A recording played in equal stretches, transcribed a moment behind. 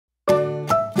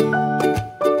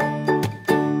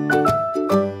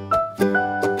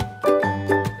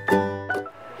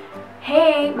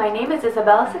name is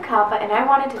Isabella Sacapa, and I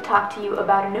wanted to talk to you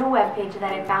about a new webpage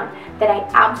that I found that I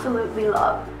absolutely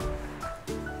love.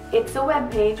 It's a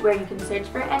webpage where you can search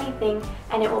for anything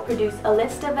and it will produce a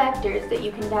list of vectors that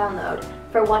you can download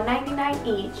for $1.99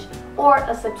 each or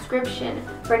a subscription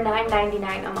for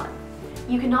 $9.99 a month.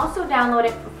 You can also download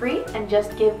it for free and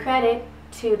just give credit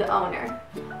to the owner.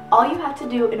 All you have to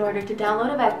do in order to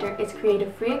download a vector is create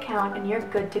a free account and you're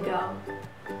good to go.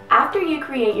 After you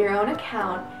create your own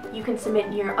account, you can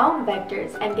submit your own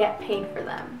vectors and get paid for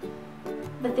them.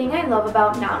 The thing I love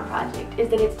about Noun Project is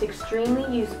that it's extremely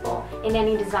useful in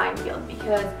any design field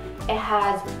because it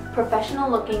has professional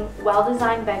looking,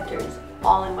 well-designed vectors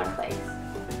all in one place.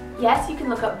 Yes, you can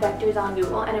look up vectors on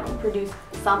Google and it will produce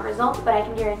some results, but I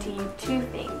can guarantee you two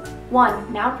things.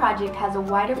 One, Noun Project has a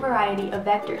wider variety of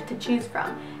vectors to choose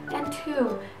from, and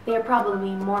two, they are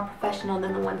probably more professional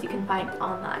than the ones you can find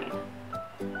online.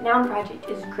 Noun Project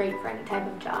is great for any type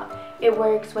of job. It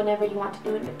works whenever you want to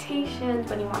do invitations,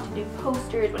 when you want to do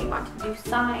posters, when you want to do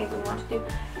signs, when you want to do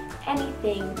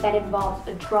anything that involves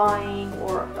a drawing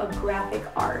or a graphic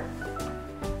art.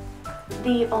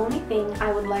 The only thing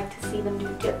I would like to see them do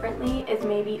differently is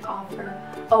maybe offer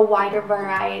a wider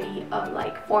variety of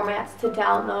formats to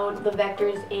download the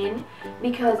vectors in,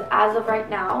 because as of right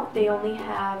now they only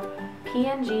have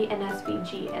PNG and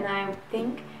SVG, and I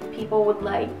think people would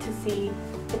like to see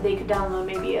if they could download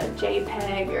maybe a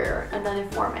JPEG or another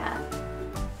format.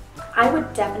 I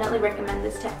would definitely recommend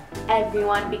this to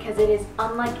everyone because it is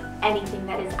unlike anything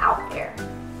that is out there.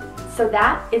 So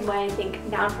that is why I think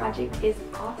Noun Project is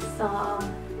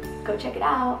awesome. Go check it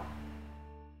out.